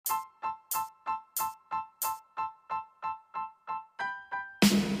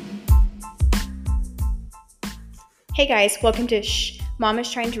Hey guys, welcome to Mom is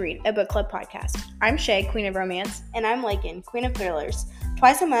Trying to Read, a book club podcast. I'm Shae, Queen of Romance. And I'm Laken, Queen of Thrillers.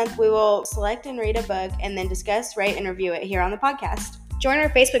 Twice a month, we will select and read a book and then discuss, rate, and review it here on the podcast. Join our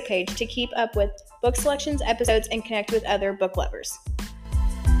Facebook page to keep up with book selections, episodes, and connect with other book lovers.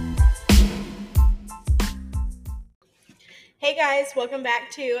 Hey guys, welcome back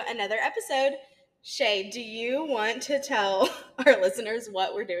to another episode. Shae, do you want to tell our listeners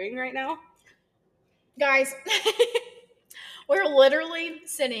what we're doing right now? Guys, we're literally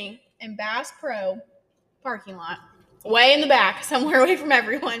sitting in Bass Pro parking lot, way in the back, somewhere away from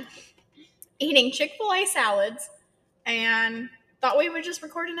everyone, eating Chick-fil-A salads, and thought we would just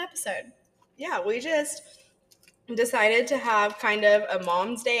record an episode. Yeah, we just decided to have kind of a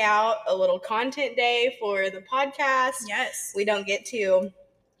mom's day out, a little content day for the podcast. Yes. We don't get to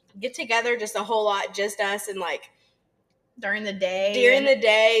get together just a whole lot, just us and during the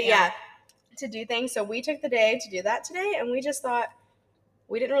day. Yeah, to do things. So we took the day to do that today, and we just thought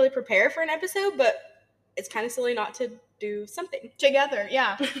we didn't really prepare for an episode, but it's kind of silly not to do something together.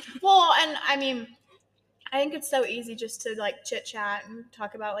 Yeah. Well, and I mean, I think it's so easy just to chit chat and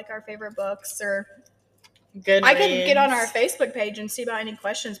talk about our favorite books or good. I could get on our Facebook page and see about any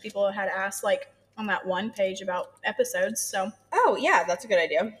questions people had asked on that one page about episodes. So oh yeah, that's a good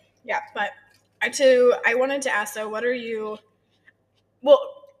idea. Yeah, but I wanted to ask, so what are you?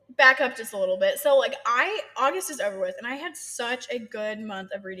 Well, back up just a little bit. So August is over with, and I had such a good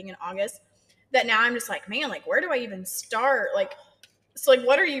month of reading in August that now I'm just man, where do I even start? So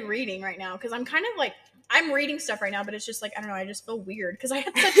what are you reading right now? Because I'm kind of I'm reading stuff right now, but it's just I don't know, I just feel weird because I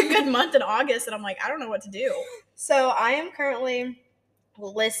had such a good month in August and I'm I don't know what to do. So I am currently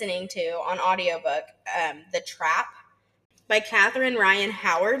listening to on audiobook The Trap by Catherine Ryan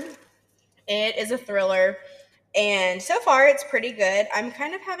Howard. It is a thriller, and so far it's pretty good. I'm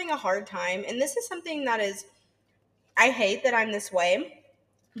kind of having a hard time, and this is something that is, I hate that I'm this way,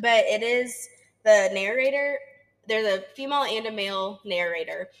 but it is the narrator. There's a female and a male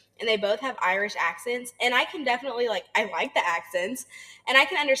narrator, and they both have Irish accents, and I can definitely, I like the accents, and I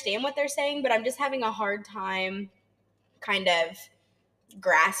can understand what they're saying, but I'm just having a hard time kind of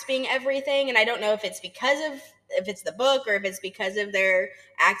grasping everything, and I don't know if it's if it's the book or if it's because of their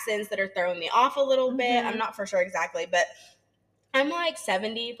accents that are throwing me off a little bit. Mm-hmm. I'm not for sure exactly, but I'm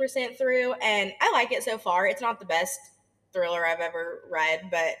 70% through, and I like it so far. It's not the best thriller I've ever read,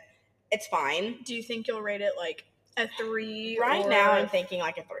 but it's fine. Do you think you'll rate it a 3? Right now, I'm thinking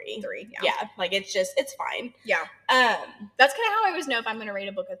a 3. 3, yeah. Yeah, it's fine. Yeah. That's kind of how I always know if I'm going to rate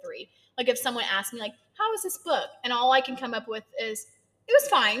a book a 3. If someone asks me, how was this book? And all I can come up with is, it was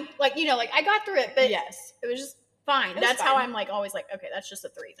fine. I got through it, but yes, it was just fine. That's fine. How I'm always okay, that's just a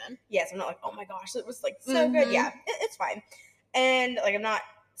 3 then. Yes, I'm not oh my gosh, it was so good. Yeah, it's fine. And I'm not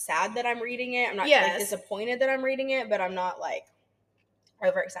sad that I'm reading it. I'm not disappointed that I'm reading it, but I'm not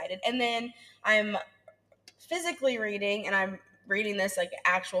overexcited. And then I'm physically reading, and I'm reading this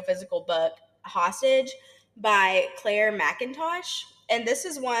actual physical book, Hostage by Claire McIntosh. And this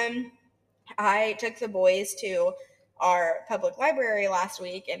is one I took the boys to our public library last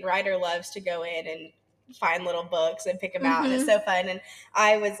week, and Ryder loves to go in and find little books and pick them out, and it's so fun. And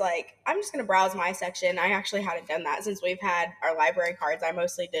I was I'm just going to browse my section. I actually hadn't done that since we've had our library cards. I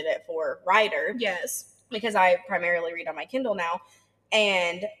mostly did it for Ryder. Yes. Because I primarily read on my Kindle now.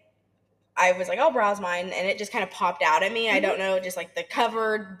 And I was I'll browse mine, and it just kind of popped out at me. I don't know, just the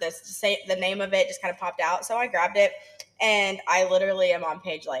cover, the name of it just kind of popped out. So I grabbed it, and I literally am on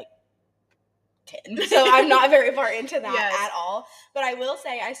page 10. So I'm not very far into that at all. But I will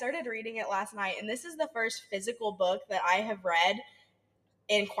say I started reading it last night, and this is the first physical book that I have read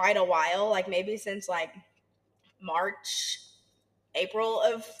in quite a while, maybe since March, April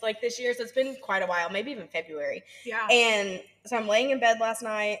of this year. So it's been quite a while, maybe even February. Yeah. And so I'm laying in bed last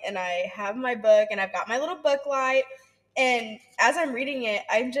night, and I have my book, and I've got my little book light. And as I'm reading it,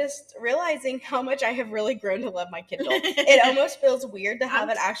 I'm just realizing how much I have really grown to love my Kindle. It almost feels weird to have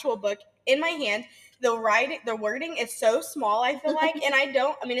an actual book in my hand. The wording is so small, I feel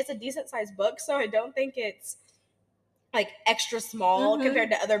and it's a decent sized book, so I don't think it's extra small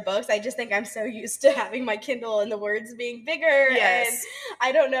compared to other books. I just think I'm so used to having my Kindle and the words being bigger. Yes. And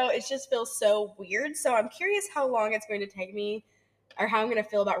I don't know, it just feels so weird. So I'm curious how long it's going to take me, or how I'm going to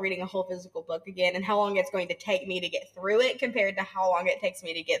feel about reading a whole physical book again, and how long it's going to take me to get through it compared to how long it takes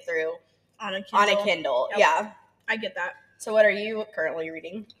me to get through on a Kindle. Yep. Yeah. I get that. So what are you currently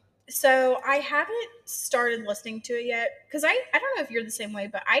reading? So I haven't started listening to it yet, because I don't know if you're the same way,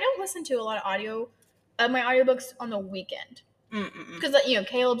 but I don't listen to a lot of my audiobooks on the weekend. Because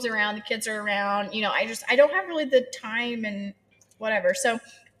Caleb's around, the kids are around, I don't have really the time and whatever. So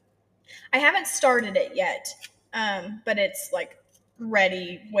I haven't started it yet. but it's like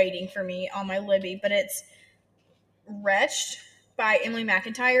ready, waiting for me on my Libby. But it's Wretched by Emily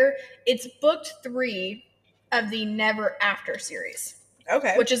McIntyre. It's booked 3 of the Never After series.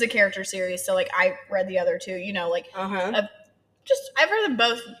 Okay. Which is a character series. So, like, I read the other 2, you know, like, Uh-huh. I've read them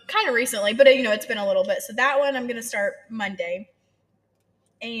both kind of recently, but, you know, it's been a little bit. So that one I'm going to start Monday.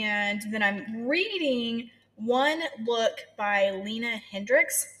 And then I'm reading One Look by Lena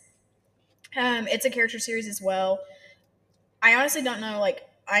Hendricks. It's a character series as well. I honestly don't know, like,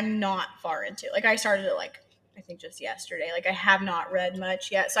 I'm not far into it. Like, I started it, like, I think just yesterday. Like, I have not read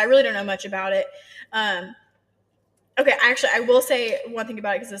much yet, so I really don't know much about it. Okay, actually, I will say one thing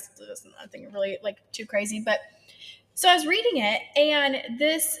about it, because this is nothing really, like, too crazy, but so I was reading it, and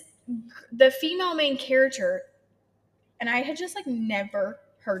the female main character, and I had just, like, never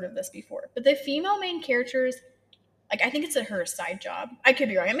heard of this before, but the female main characters, like, I think it's her side job. I could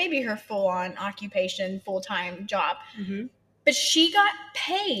be wrong. It may be her full-on occupation, full-time job. Mm-hmm. But she gets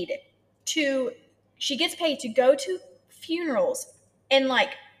paid to go to funerals and,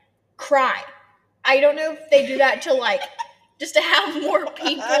 like, cry. I don't know if they do that to, like, just to have more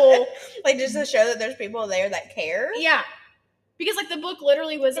people. Like, just to show that there's people there that care? Yeah. Because, like, the book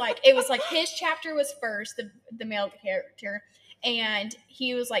literally was, like, it was, like, his chapter was first, the male character, and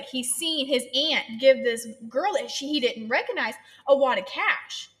he was, like, he's seen his aunt give this girl that he didn't recognize a wad of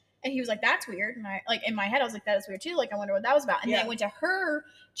cash. And he was like, that's weird. And I, like, in my head, I was like, that is weird, too. Like, I wonder what that was about. And then it went to her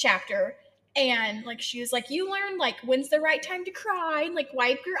chapter, and, like, she was like, you learn, like, when's the right time to cry, and, like,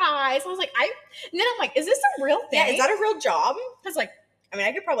 wipe your eyes. I was like, and then I'm like, is this a real thing? Yeah, is that a real job? I was like, I mean,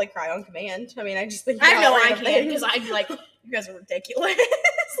 I could probably cry on command. I mean, I just think I know I can't, because I'd be like, you guys are ridiculous.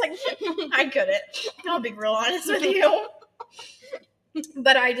 Like, I couldn't. I'll be real honest with you.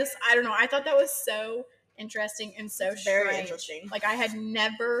 But I don't know. I thought that was so interesting and so strange. Very interesting. Like, I had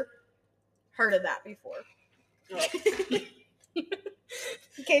never heard of that before.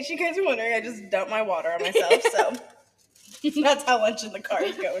 In case you guys are wondering, I just dumped my water on myself, so that's how lunch in the car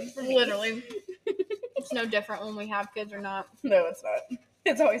is going for me. Literally. It's no different when we have kids or not. No, it's not.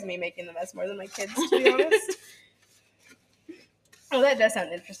 It's always me making the mess more than my kids, to be honest. Oh, that does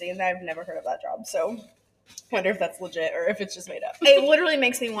sound interesting, and I've never heard of that job, so wonder if that's legit or if it's just made up. It literally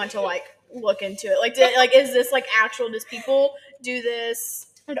makes me want to, like, look into it. Like, is this, like, actual? Does people do this?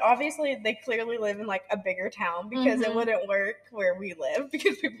 And obviously, they clearly live in, like, a bigger town, because it wouldn't work where we live,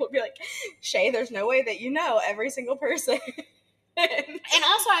 because people would be like, Shae, there's no way that you know every single person. And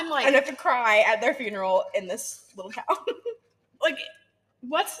also, I'm like, and have to cry at their funeral in this little town. Like,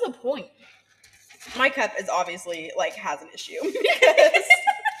 what's the point? My cup is obviously, like, has an issue, because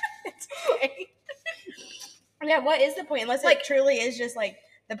it's fine. Yeah, what is the point? Unless, like, it truly is just, like,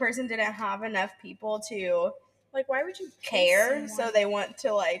 the person didn't have enough people to, like, why would you care? So they want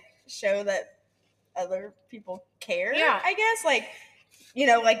to, like, show that other people care. Yeah, I guess, like, you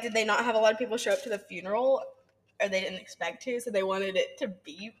know, like, did they not have a lot of people show up to the funeral, or they didn't expect to, so they wanted it to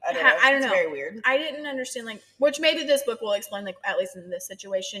be? I don't know. It's very weird. I didn't understand, like, which maybe this book will explain, like, at least in this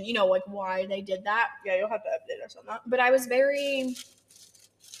situation, you know, like, why they did that. Yeah, you'll have to update us on that. But I was very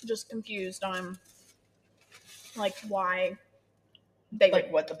just confused on, like, why they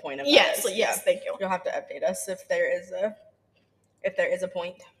like what the point of yes, that is. Yes, thank you. You'll have to update us if there is a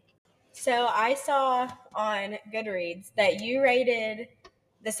point. So I saw on Goodreads that you rated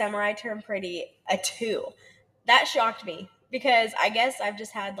The Samurai Turned Pretty a 2. That shocked me, because I guess I've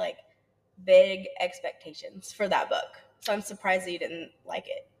just had, like, big expectations for that book. So I'm surprised that you didn't like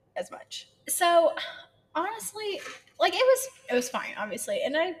it as much. So honestly, like, it was fine, obviously,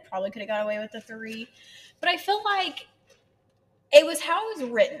 and I probably could have got away with the 3, but I feel like it was how it was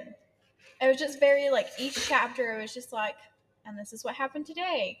written. It was just very, like, each chapter it was just like, and this is what happened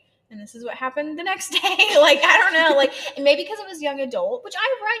today, and this is what happened the next day. Like, I don't know, like, and maybe because it was young adult, which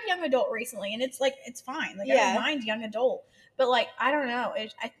I read young adult recently, and it's, like, it's fine. Like, I don't mind young adult, but, like, I don't know.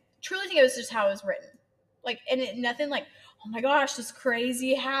 I truly think it was just how it was written. Like, and nothing like, oh my gosh, this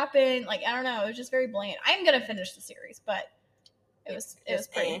crazy happened. Like, I don't know. It was just very bland. I'm going to finish the series, but it was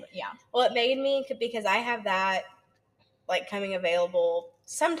pretty, yeah. Well, it made me, because I have that, like, coming available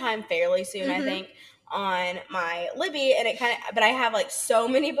sometime fairly soon, I think, on my Libby, and it kind of, but I have, like, so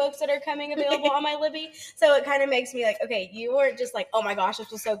many books that are coming available on my Libby, so it kind of makes me like, okay, you weren't just like, oh my gosh,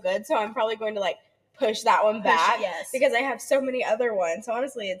 this was so good, so I'm probably going to, like, push that one back, because I have so many other ones. So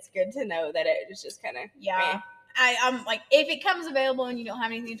honestly, it's good to know that it was just kind of, I'm like, if it comes available and you don't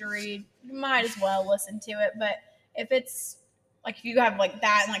have anything to read, you might as well listen to it. But if it's like, if you have, like,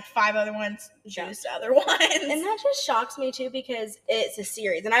 that and, like, 5 other ones, choose the other ones. And that just shocks me too, because it's a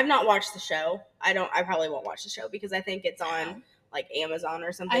series, and I've not watched the show. I probably won't watch the show, because I think it's on like Amazon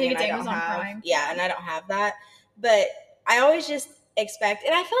or something. I think it's Amazon Prime. Yeah, and I don't have that. But I always just expect,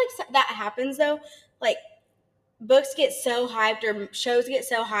 and I feel like that happens though, like books get so hyped or shows get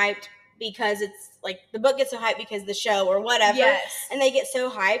so hyped because it's like the book gets so hyped because the show or whatever, Yes. and they get so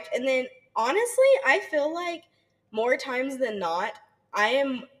hyped, and then honestly I feel like more times than not I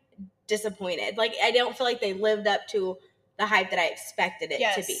am disappointed. Like I don't feel like they lived up to the hype that I expected it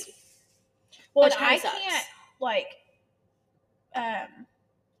to be. Well, Which and kinda I sucks. can't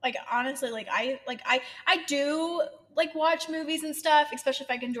like honestly, like I do like watch movies and stuff, especially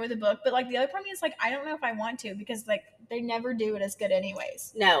if I can enjoy the book. But like the other part of me is like I don't know if I want to because like they never do it as good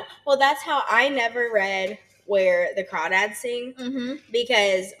anyways. No. Well, that's how I never read Where the Crawdads Sing,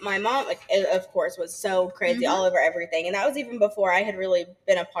 because my mom, like, of course, was so crazy all over everything, and that was even before I had really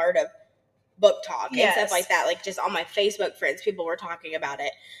been a part of book talk and stuff like that. Like just on my Facebook friends, people were talking about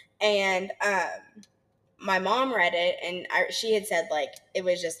it, and my mom read it, and she had said like it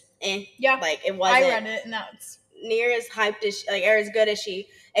was just like it wasn't. I read it, and that's near as hyped as or as good as she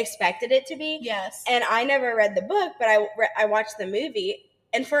expected it to be. Yes. And I never read the book, but I watched the movie.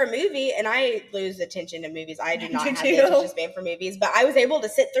 And for a movie, and I lose attention to movies. I do not have the attention span for movies, but I was able to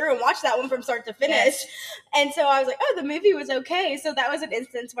sit through and watch that one from start to finish. Yes. And so I was like, oh, the movie was okay. So that was an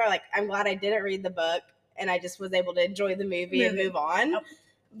instance where like I'm glad I didn't read the book and I just was able to enjoy the movie and move on. Oh.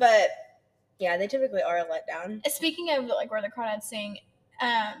 But yeah, they typically are a letdown. Speaking of like Where the Crawdads Sing,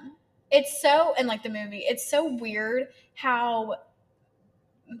 it's so, and like the movie, it's so weird how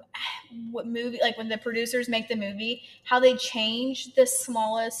what movie, like when the producers make the movie, how they change the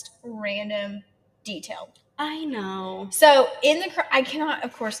smallest random detail. I know. So in the, I cannot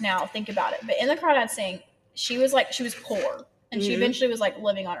of course now think about it, but in the Crawdads Sing, she was poor, and she eventually was like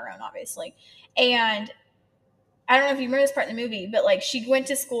living on her own, obviously. And I don't know if you remember this part in the movie, but like she went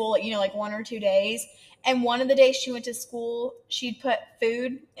to school, you know, like 1 or 2 days. And one of the days she went to school, she'd put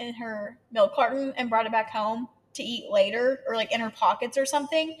food in her milk carton and brought it back home to eat later, or like in her pockets or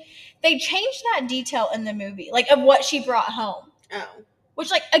something. They changed that detail in the movie, like of what she brought home. Oh. Which,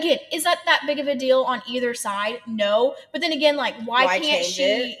 like, again, is that big of a deal on either side? No. But then again, like, why can't she?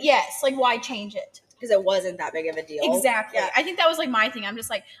 It? Yes, like, why change it? Because it wasn't that big of a deal. Exactly. Yeah. I think that was like my thing. I'm just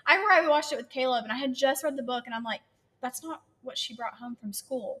like, I remember I watched it with Caleb, and I had just read the book, and I'm like, that's not what she brought home from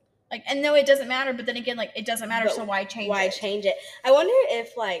school. Like, and no, it doesn't matter. But then again, like, it doesn't matter. But so why change it? Why change it? I wonder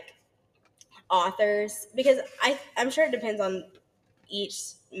if like authors, because I'm sure it depends on each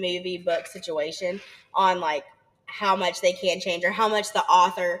movie book situation on like how much they can change or how much the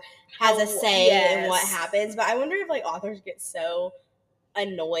author has a say in what happens. But I wonder if like authors get so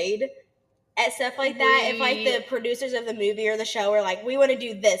annoyed at stuff like that, if like the producers of the movie or the show are like, we want to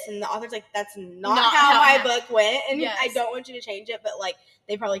do this, and the author's like, that's not how my book went, and I don't want you to change it, but like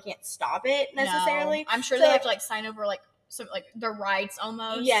they probably can't stop it necessarily. No. I'm sure they have to like sign over like some like their rights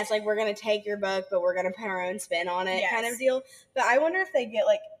almost. Yes, like we're gonna take your book, but we're gonna put our own spin on it, kind of deal. But I wonder if they get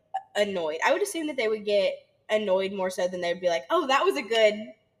like annoyed. I would assume that they would get annoyed more so than they would be like, oh, that was a good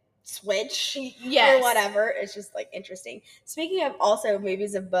switch, or whatever. It's just like interesting. Speaking of also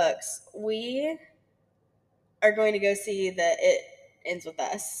movies of books, we are going to go see the It Ends With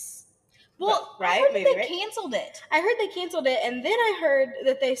Us. Well, right? I heard they canceled it. I heard they canceled it, and then I heard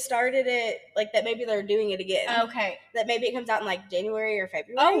that they started it, like that maybe they're doing it again. Okay. That maybe it comes out in like January or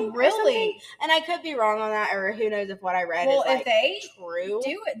February. Oh, really? And I could be wrong on that, or who knows if what I read is like if they true.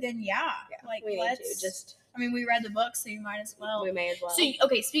 Do it, then yeah. Like we need to just. I mean, we read the book, so you might as well. We may as well. So,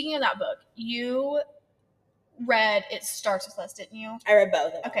 okay, speaking of that book, you read It Starts With Us, didn't you? I read both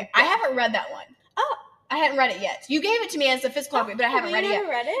of them. Okay, yeah. I haven't read that one. Oh. I hadn't read it yet. You gave it to me as a physical copy, but I haven't read it yet.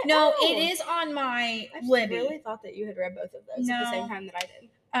 Read it? No, it is on my Libby. I really thought that you had read both of those at the same time that I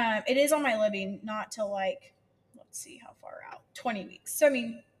did. It is on my Libby, not till like, let's see how far out, 20 weeks. So, I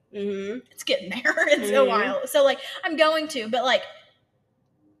mean, it's getting there. It's a while. So, like, I'm going to, but like,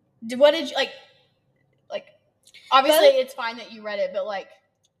 what did you, like, obviously it's fine that you read it, but like.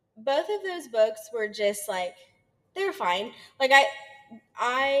 Both of those books were just like, they were fine. Like,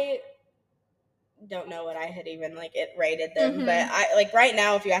 I don't know what I had even like it rated them, but I like right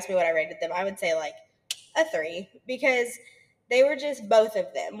now if you ask me what I rated them, I would say like a 3, because they were just, both of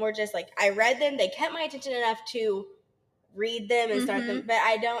them were just like, I read them, they kept my attention enough to read them and start them, but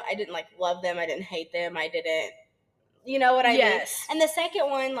I didn't like love them, I didn't hate them, I didn't, you know what I mean? And the second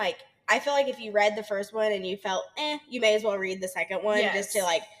one, like I feel like if you read the first one and you felt you may as well read the second one just to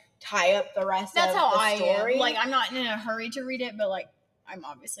like tie up the rest of the story. That's how I am. Like I'm not in a hurry to read it, but like I'm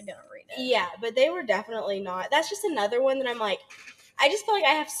obviously gonna read it. Yeah, but they were definitely not. That's just another one that I'm like, I just feel like I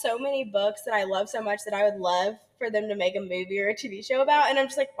have so many books that I love so much that I would love for them to make a movie or a TV show about, and I'm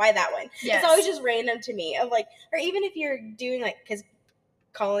just like, why that one? It's always just random to me. Of like, or even if you're doing like, because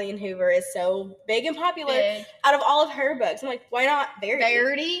Colleen Hoover is so big and popular out of all of her books. I'm like, why not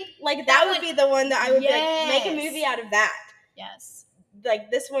Verity? Like, that would be the one that I would be like, make a Yes. movie out of that. Yes.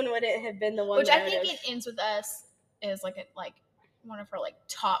 Like, this one wouldn't have been the one Which that I think It Ends With Us is like one of her like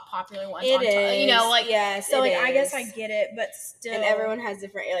top popular ones. It is. You know, like, yes. so like is. I guess I get it, but still, and everyone has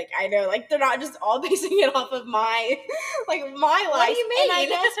different. Like, I know, like, they're not just all basing it off of my like my life. What do you mean? And I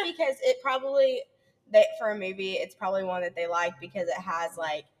guess because it probably that for a movie, it's probably one that they like because it has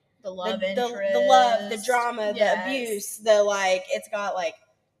like the love interest, the love, the drama, yes. the abuse, the like. It's got like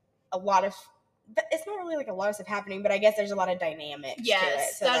a lot of. It's not really like a lot of stuff happening, but I guess there's a lot of dynamics to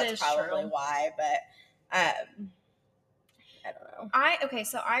it, so that's probably true. why. But I don't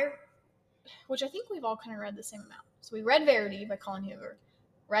know. Which I think we've all kind of read the same amount. So we read Verity by Colleen Hoover,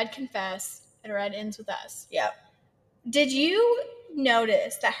 read Confess, and read Ends With Us. Yep. Did you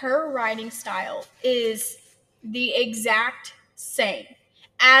notice that her writing style is the exact same?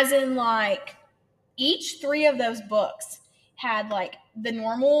 As in, like, each 3 of those books had, like, the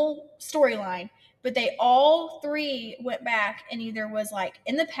normal storyline, but they all 3 went back and either was, like,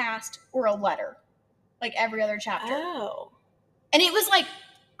 in the past or a letter, like, every other chapter. Oh. And it was, like,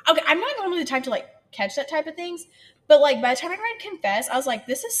 okay, I'm not normally the type to, like, catch that type of things, but, like, by the time I read Confess, I was like,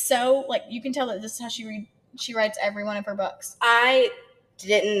 this is so, like, you can tell that this is how she writes every one of her books. I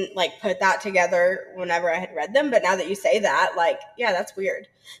didn't like put that together whenever I had read them, but now that you say that, like, yeah, that's weird.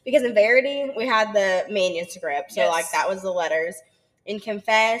 Because in Verity, we had the manuscript, so like that was the letters. In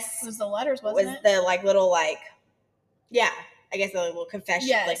Confess, it was the letters, wasn't it? The like little like, yeah, I guess the little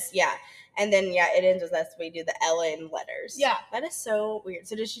confession, like yeah. And then It Ends With Us. We do the Ellen letters. Yeah, that is so weird.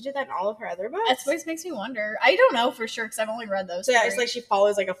 So does she do that in all of her other books? That's what makes me wonder. I don't know for sure because I've only read those. So yeah, it's like she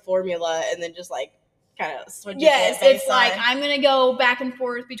follows like a formula and then just like kind of switches. Yes, it's like I'm gonna go back and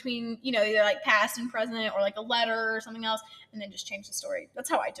forth between either like past and present or like a letter or something else, and then just change the story. That's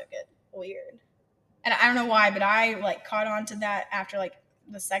how I took it. Weird. And I don't know why, but I like caught on to that after like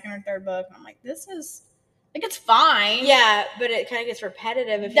the second or third book. And I'm like, this is. Like, it's fine. Yeah, but it kind of gets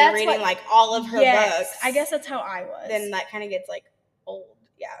repetitive if you're reading, like, all of her books. I guess that's how I was. Then that kind of gets, like, old.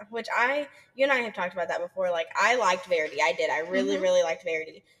 Yeah, which you and I have talked about that before. Like, I liked Verity. I did. I really, really liked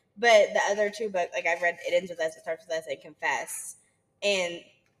Verity. But the other 2 books, like, I've read It Ends With Us, It Starts With Us, and Confess. And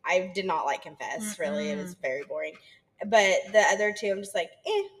I did not like Confess, really. It was very boring. But the other 2, I'm just like,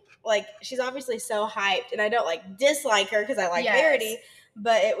 eh. Like, she's obviously so hyped. And I don't, like, dislike her because I like Verity.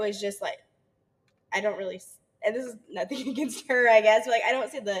 But it was just, like, I don't really, and this is nothing against her, I guess, but like I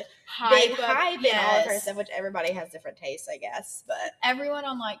don't see the big hype in all of her stuff, which everybody has different tastes, I guess. But everyone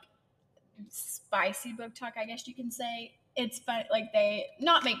on like spicy book talk, I guess you can say, it's fun. Like they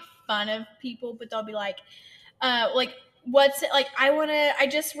not make fun of people, but they'll be like what's it like? I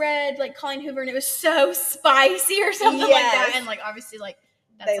just read like Colleen Hoover and it was so spicy or something like that, and like obviously like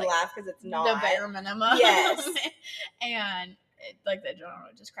that's, they laugh because it's not the bare minimum. Yes, and. Like the genre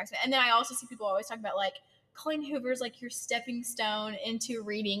just cracks me. And then I also see people always talk about like Colleen Hoover's like your stepping stone into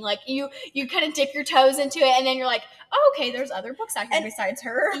reading. Like you kind of dip your toes into it, and then you're like, oh, okay, there's other books out here besides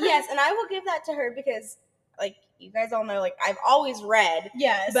her. Yes, and I will give that to her because like you guys all know, like I've always read.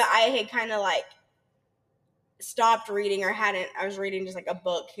 Yes, but I had kind of like stopped reading or hadn't. I was reading just like a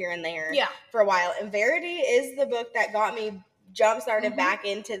book here and there. Yeah. For a while, and Verity is the book that got me jump started back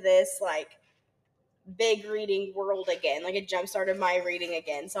into this like big reading world again. Like it jump started my reading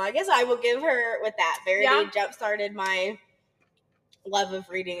again. So I guess I will give her with that. Verity jump started my love of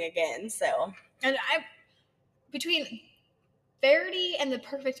reading again. So and between Verity and The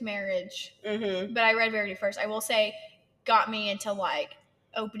Perfect Marriage, but I read Verity first. I will say, got me into like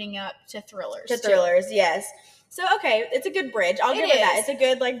opening up to thrillers. Yes. So okay, it's a good bridge. I'll give her that. It's a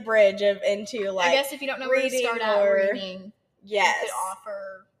good like bridge into like. I guess if you don't know where to start out reading, yes, you could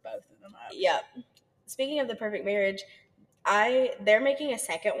offer both of them up. Yep. Speaking of The Perfect Marriage, they're making a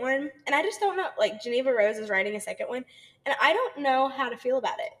second one, and I just don't know. Like Geneva Rose is writing a second one, and I don't know how to feel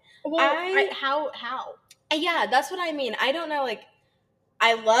about it. Well, how? Yeah, that's what I mean. I don't know. Like,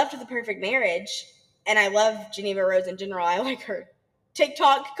 I loved The Perfect Marriage, and I love Geneva Rose in general. I like her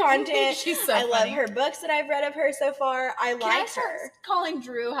TikTok content. She's so funny. love her books that I've read of her so far. I like her. Calling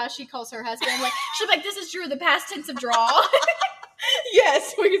Drew how she calls her husband. Like she's like, this is Drew, the past tense of draw.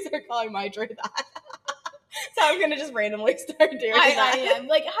 Yes, we can start calling my Drew that. So I'm gonna just randomly start doing that. I am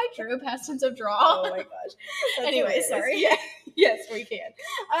like, hi Drew, past tense of draw. Oh my gosh. Anyway, sorry. Yeah. Yes, we can.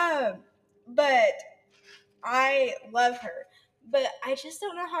 But I love her. But I just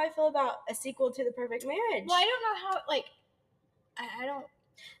don't know how I feel about a sequel to The Perfect Marriage. Well, I don't know how. Like, I don't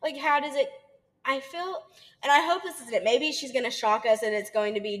like. How does it? I feel, and I hope this isn't it. Maybe she's going to shock us and it's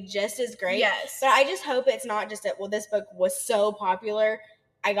going to be just as great. Yes. But I just hope it's not just that, well, this book was so popular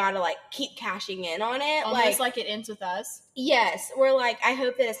I gotta like keep cashing in on it. Almost like It Ends With Us. Yes, we're like, I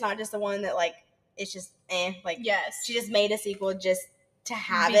hope that it's not just the one that like it's just like yes, she just made a sequel just to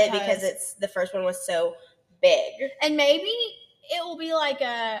have it because it's the first one was so big. And maybe it will be like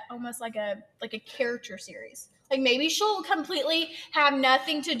almost like a character series. Like maybe she'll completely have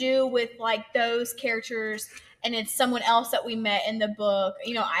nothing to do with like those characters and it's someone else that we met in the book.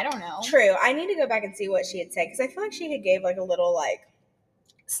 You know, I don't know. True. I need to go back and see what she had said because I feel like she had gave like a little like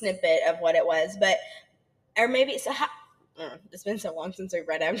snippet of what it was, but or maybe it's it's been so long since we've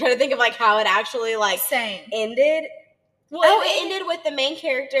read it. I'm trying to think of like how it actually like ended. Well, it ended with the main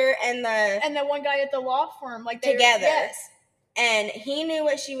character and the one guy at the law firm like together. Yes, and he knew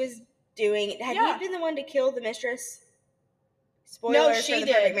what she was doing. Had he been the one to kill the mistress? Spoilers for the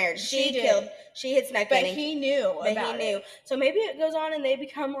perfect marriage. She killed. She had snuck in, but he knew. So maybe it goes on and they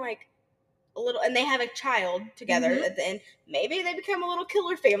become like a little, and they have a child together at the end. Maybe they become a little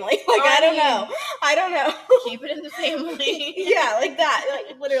killer family. Like I don't know. Keep it in the family. Yeah, like that.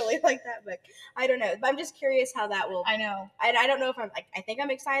 Like literally like that book. I don't know. But I'm just curious how that will. I know. I don't know if I'm like. I think I'm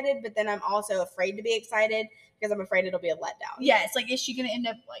excited, but then I'm also afraid to be excited because I'm afraid it'll be a letdown. Yes. Like, is she gonna end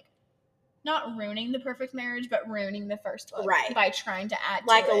up like not ruining the perfect marriage, but ruining the first book, right? By trying to add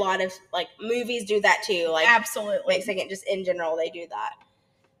like to a it. lot of like movies do that too. Like absolutely. Like second, just in general, they do that.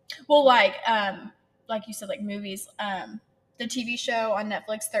 Well, like you said, like movies, the TV show on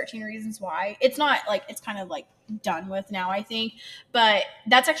Netflix, 13 Reasons Why. It's not like, it's kind of like done with now, I think, but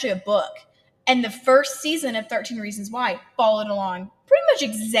that's actually a book. And the first season of 13 Reasons Why followed along pretty much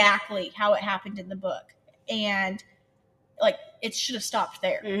exactly how it happened in the book. And like, it should have stopped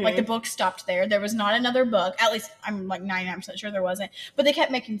there. Like, the book stopped there. There was not another book. At least I'm like 99% sure there wasn't. But they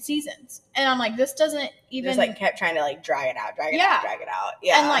kept making seasons. And I'm like, this doesn't even... Just like kept trying to like drag it out.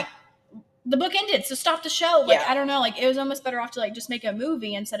 Yeah. And like, the book ended, so stop the show. Like, I don't know, like, it was almost better off to like just make a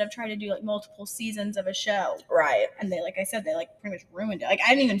movie instead of trying to do like multiple seasons of a show. Right. And they, like I said, they like pretty much ruined it. Like,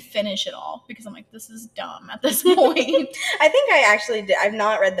 I didn't even finish it all because I'm like, this is dumb at this point. I think I actually did. I've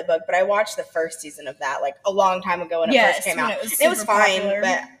not read the book, but I watched the first season of that like a long time ago when it first came out. It was fine, popular.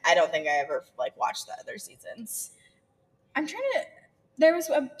 But I don't think I ever like watched the other seasons. I'm trying to... There was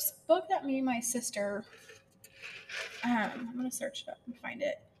a book that me and my sister... I'm going to search it up and find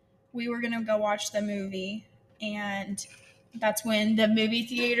it. We were going to go watch the movie, and that's when the movie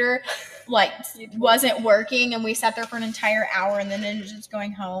theater, like, wasn't working, and we sat there for an entire hour, and then ended up just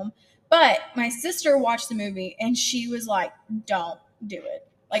going home. But my sister watched the movie, and she was like, don't do it.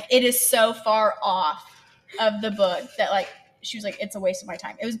 Like, it is so far off of the book that, like, she was like, it's a waste of my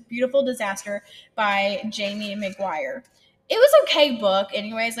time. It was Beautiful Disaster by Jamie McGuire. It was an okay book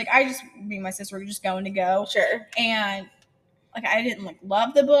anyways. Like, me and my sister were just going to go. Sure. And... like, I didn't, like,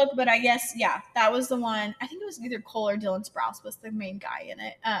 love the book, but I guess, yeah, that was the one. I think it was either Cole or Dylan Sprouse was the main guy in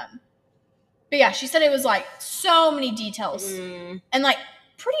it. But, yeah, she said it was, like, so many details. And, like,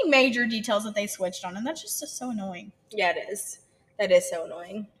 pretty major details that they switched on. And that's just so annoying. Yeah, it is. That is so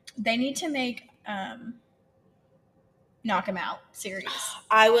annoying. They need to make Knock 'Em Out series.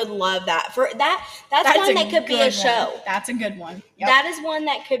 I would love that. That's one that could be a show. That's a good one. Yep. That is one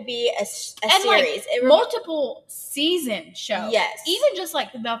that could be a series. Like, multiple season show. Yes. Even just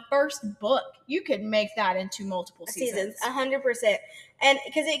like the first book, you could make that into multiple seasons. 100%. And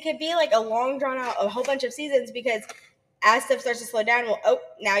because it could be like a long drawn out, a whole bunch of seasons, because as stuff starts to slow down,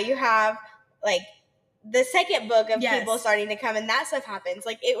 now you have like the second book of people starting to come, and that stuff happens.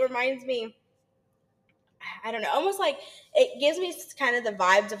 Like, it reminds me, I don't know, almost like it gives me kind of the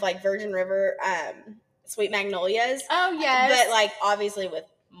vibes of like Virgin River, Sweet Magnolias. Oh, yes. But like obviously with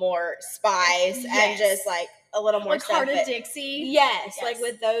more spice and just like a little more like stuff. Heart of Dixie. Yes, like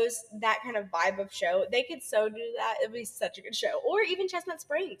with that kind of vibe of show, they could so do that. It'd be such a good show. Or even Chestnut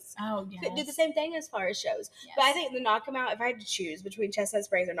Springs. Oh, yeah. Could do the same thing as far as shows. Yes. But I think the Knock 'Em Out, if I had to choose between Chestnut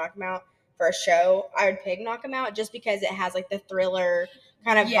Springs or Knock 'Em Out for a show, I would pick Knock 'Em Out just because it has like the thriller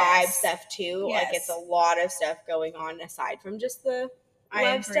kind of vibe stuff too. Like, it's a lot of stuff going on aside from just the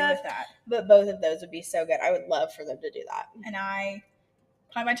love stuff. With that. But both of those would be so good. I would love for them to do that. And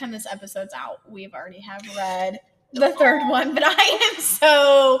probably by the time this episode's out, we've already have read the third one, but I am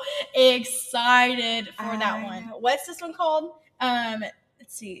so excited for that one. What's this one called? Let's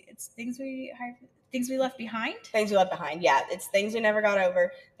see. It's Things We Left Behind. Things We Left Behind. Yeah, it's Things We Never Got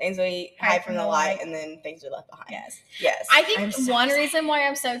Over, Things We Hide from the Light, and then Things We Left Behind. Yes. I think one reason why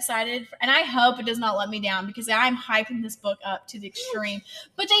I'm so excited, and I hope it does not let me down, because I'm hyping this book up to the extreme.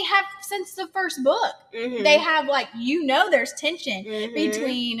 But they have, since the first book, they have like, there's tension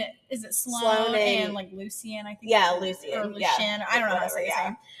between, is it Sloane and like Lucien? I think. Yeah, Lucien. Or Lucien. I don't know how to say his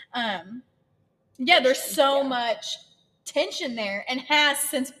name. There's so much tension there and has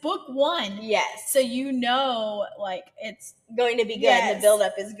since book 1. Yes. So you know, like, it's going to be good and the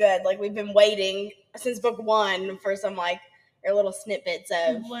build-up is good. Like, we've been waiting since book 1 for some, like, or little snippets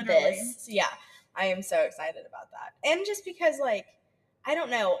of this. Yeah. I am so excited about that. And just because, like, I don't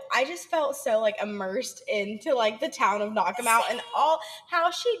know, I just felt so, like, immersed into, like, the town of Knockemout and all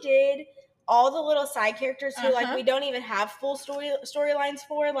how she did all the little side characters who, like, we don't even have full storylines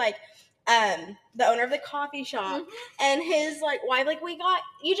for, like, the owner of the coffee shop and his, like, wife. Like,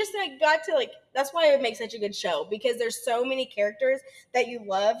 you just, like, got to, like, that's why it makes such a good show, because there's so many characters that you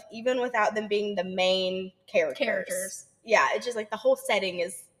love, even without them being the main characters. Yeah, it's just, like, the whole setting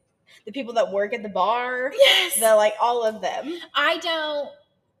is the people that work at the bar. Yes. Like, all of them. I don't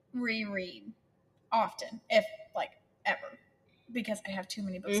reread often, if, like, ever, because I have too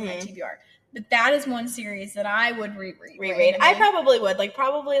many books on my TBR. But that is one series that I would reread. I probably would. Like,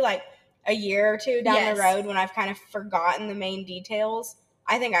 probably, like, a year or two down the road when I've kind of forgotten the main details.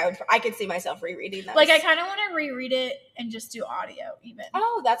 I think I could see myself rereading those. Like, I kind of want to reread it and just do audio even.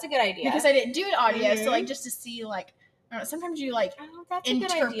 Oh, that's a good idea. Because I didn't do it audio, so, like, just to see, like, I don't know, sometimes you, like,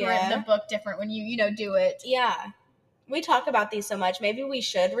 interpret the book different when you do it. Yeah. We talk about these so much. Maybe we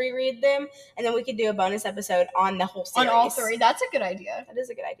should reread them, and then we could do a bonus episode on the whole series. On all 3. That's a good idea. That is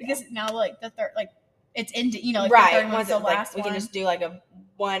a good idea. Because now, like, the third, like, it's in, you know, like, the third one's the last one. We can just do, like,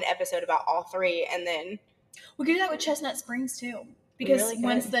 one episode about all 3, and then... We could do that with Chestnut Springs, too. Because really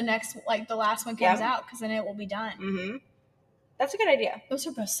once the next, like, the last one comes out, because then it will be done. Mm-hmm. That's a good idea. Those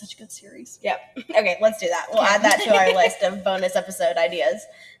are both such good series. Yep. Okay, let's do that. We'll add that to our list of bonus episode ideas,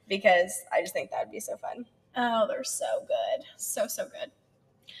 because I just think that would be so fun. Oh, they're so good. So good.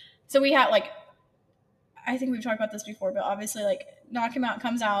 So we have, like, I think we've talked about this before, but obviously, like, Knockemout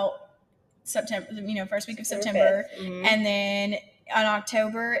comes out September, you know, first week of September. And then on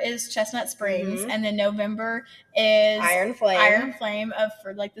October is Chestnut Springs. And then November is Iron Flame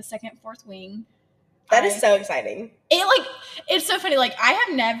for, like, the second, fourth wing. That is so exciting. It's so funny. Like, I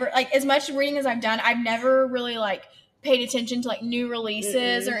have never, like, as much reading as I've done, I've never really, like, paid attention to, like, new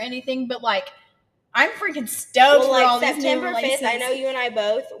releases or anything, but, like, I'm freaking stoked for all these new releases. September 5th, I know you and I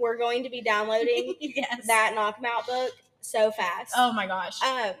both, we're going to be downloading that Knockemout book so fast. Oh my gosh.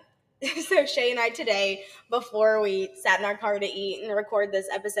 So Shae and I today, before we sat in our car to eat and record this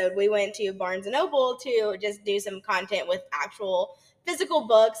episode, we went to Barnes & Noble to just do some content with actual physical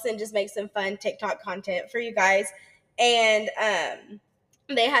books and just make some fun TikTok content for you guys. And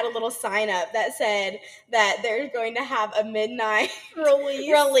they had a little sign up that said that they're going to have a midnight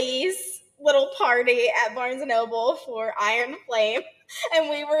release little party at Barnes & Noble for Iron Flame, and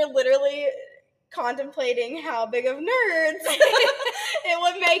we were literally contemplating how big of nerds it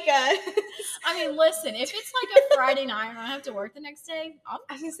would make us. I mean, listen, if it's like a Friday night and I have to work the next day,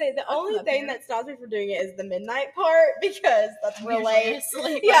 I was gonna say the only thing that stops me from doing it is the midnight part, because that's real late.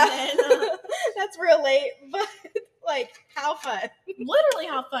 Yeah, that's real late, but like, how fun! Literally,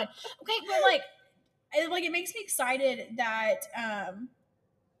 how fun. Okay, but like it makes me excited that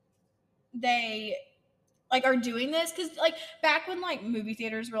they, like, are doing this, because, like, back when, like, movie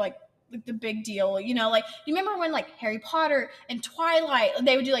theaters were, like the big deal, you know, like, you remember when, like, Harry Potter and Twilight,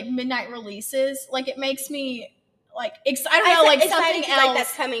 they would do, like, midnight releases? Like, it makes me, like, I don't know, like, something else. Like,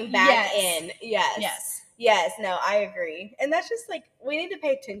 that's coming back in. Yes, no, I agree. And that's just, like, we need to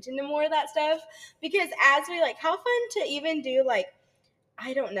pay attention to more of that stuff, because as we, like, how fun to even do, like,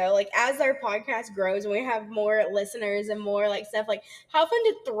 I don't know, like, as our podcast grows and we have more listeners and more, like, stuff, like, how fun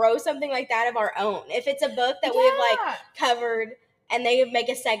to throw something like that of our own. If it's a book that we've, like, covered and they make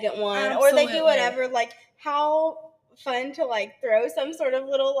a second one, or they do whatever, like, how fun to, like, throw some sort of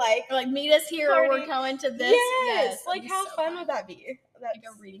little, like... Or, like, meet us here or we're going to this. Yes, like, how fun would that be? That's, like,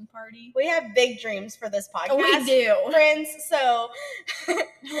 a reading party. We have big dreams for this podcast. We do. Friends, so...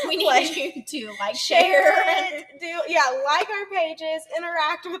 we need you to, like, share it. Like our pages,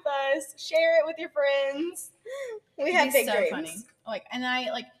 interact with us, share it with your friends. We have big dreams. Funny. Like, and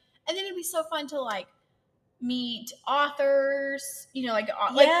then it'd be so fun to, like, meet authors, you know, like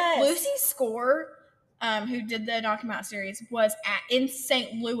Lucy Score, who did the Knockemout series, was in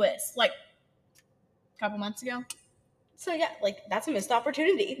St. Louis, like, a couple months ago. So, yeah, like, that's a missed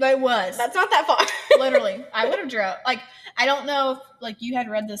opportunity. But it was. That's not that far. Literally. I would have drove. Like, I don't know if, like, you had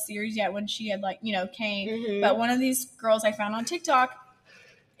read this series yet when she had, like, you know, came. But one of these girls I found on TikTok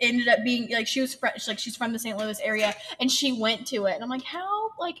ended up being, like, she's from the St. Louis area, and she went to it. And I'm like, how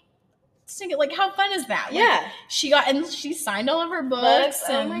fun is that? Like, she signed all of her books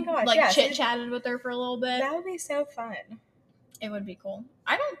and, oh my gosh, like, chit-chatted with her for a little bit. That would be so fun. It would be cool.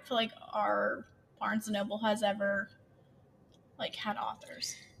 I don't feel like our Barnes & Noble has ever, like, had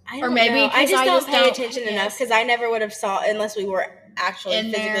authors. I Or don't maybe know. I 'cause just I don't just pay don't- attention enough yes. because I never would have saw unless we were actually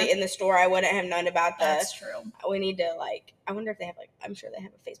In there. physically in the store. I wouldn't have known about That's true. We need to like. I wonder if they have like. I'm sure they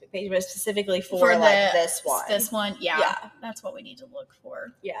have a Facebook page, but specifically for like this one. This one, yeah. Yeah. That's what we need to look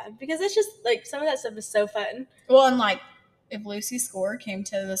for. Yeah, because it's just like some of that stuff is so fun. Well, and like if Lucy's score came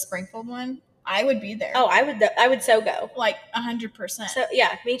to the Springfield one, I would be there. Oh, I would so go. Like 100%. So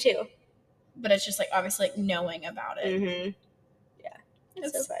yeah, me too. But it's just like obviously like knowing about it. Mm-hmm. Yeah,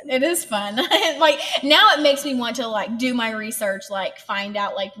 it's so fun. It is fun. Like now it makes me want to like do my research, like find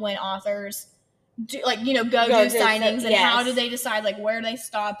out like when authors do like go do signings and how do they decide like where they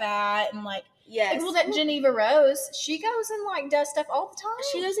stop at and like. Yes. Like, well, that Geneva Rose, she goes and like does stuff all the time.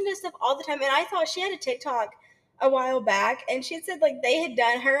 She goes and does stuff all the time, and I thought she had a TikTok a while back, and she had said like they had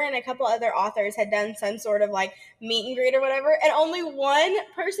done her and a couple other authors had done some sort of like meet and greet or whatever, and only one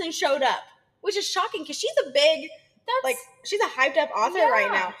person showed up, which is shocking because she's a big, she's a hyped up author right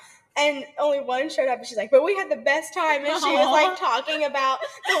now. And only one showed up, and she's like, but we had the best time. And she was, like, talking about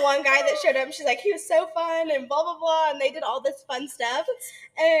the one guy that showed up. And she's like, he was so fun, and blah, blah, blah. And they did all this fun stuff.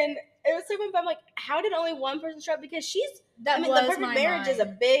 And it was so fun. But I'm like, how did only one person show up? Because The Perfect Marriage is a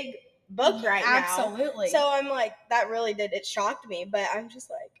big book right now. Absolutely. So I'm like, that really did. It shocked me. But I'm just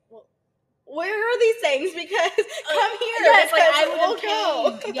like, well, where are these things? Because come here. Yes, because I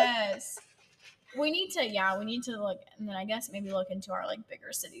we'll go. Yes. We need to look, and then I guess maybe look into our like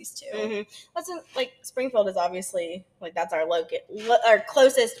bigger cities too. Mm-hmm. That's like Springfield is obviously like that's our our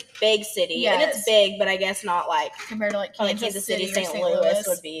closest big city, and it's big, but I guess not like compared to like Kansas City, St. Louis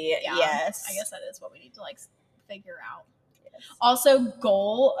would be. Yeah. Yes, I guess that is what we need to like figure out. Yes. Also,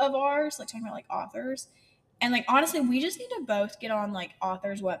 goal of ours, like talking about like authors, and like honestly, we just need to both get on like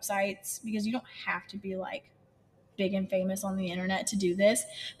authors' websites because you don't have to be like big and famous on the internet to do this.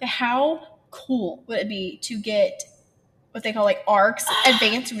 But how cool would it be to get what they call like ARCs,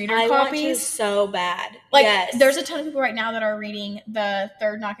 advanced reader copies? I want to so bad. Like, there's a ton of people right now that are reading the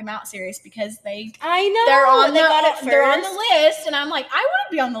third Knock 'Em Out series because they're on the list, and I'm like, I want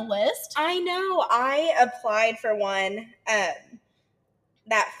to be on the list. I know. I applied for one.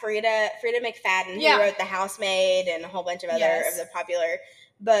 That Frida McFadden, who wrote The Housemaid and a whole bunch of other of the popular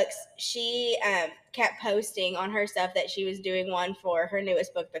books, she kept posting on her stuff that she was doing one for her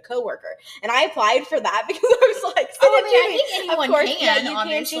newest book, The Coworker, and I applied for that because I was like, I think anyone of course, can. You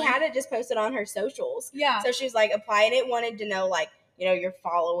can. She had it just posted on her socials. Yeah. So she was like, apply, and it wanted to know like your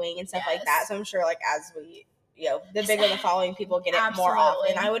following and stuff like that. So I'm sure like as we the bigger the following, people get it more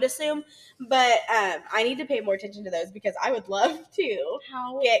often, I would assume. But I need to pay more attention to those because I would love to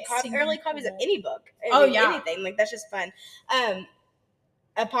get early copies of any book. Anything. Like, that's just fun.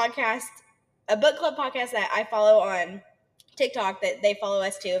 A book club podcast that I follow on TikTok that they follow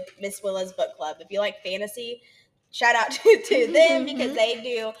us too, Miss Willa's Book Club. If you like fantasy, shout out to them because they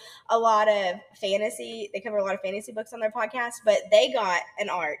do a lot of fantasy. They cover a lot of fantasy books on their podcast, but they got an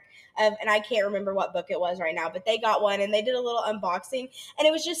ARC of, and I can't remember what book it was right now, but they got one and they did a little unboxing, and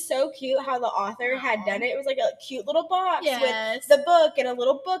it was just so cute how the author had done it. It was like a cute little box with the book and a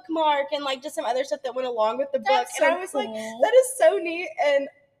little bookmark and like just some other stuff that went along with the book. And I was like, that is so neat, and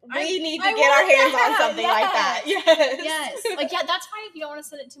we need to get our hands on something like that. Yes. Like, that's fine if you don't want to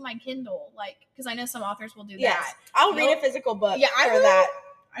send it to my Kindle, like, because I know some authors will do that. I'll read a physical book for that.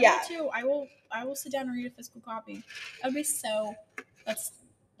 I will too. I will sit down and read a physical copy. That would be so.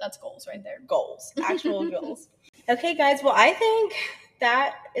 That's goals right there. Goals. Actual goals. Okay, guys. Well, I think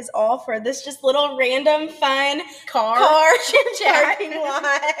that is all for this just little random fun car parking lot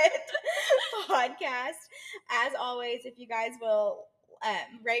podcast. As always, if you guys will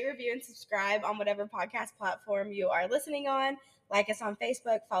rate, review, and subscribe on whatever podcast platform you are listening on. Like us on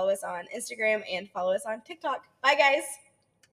Facebook, follow us on Instagram, and follow us on TikTok. Bye, guys.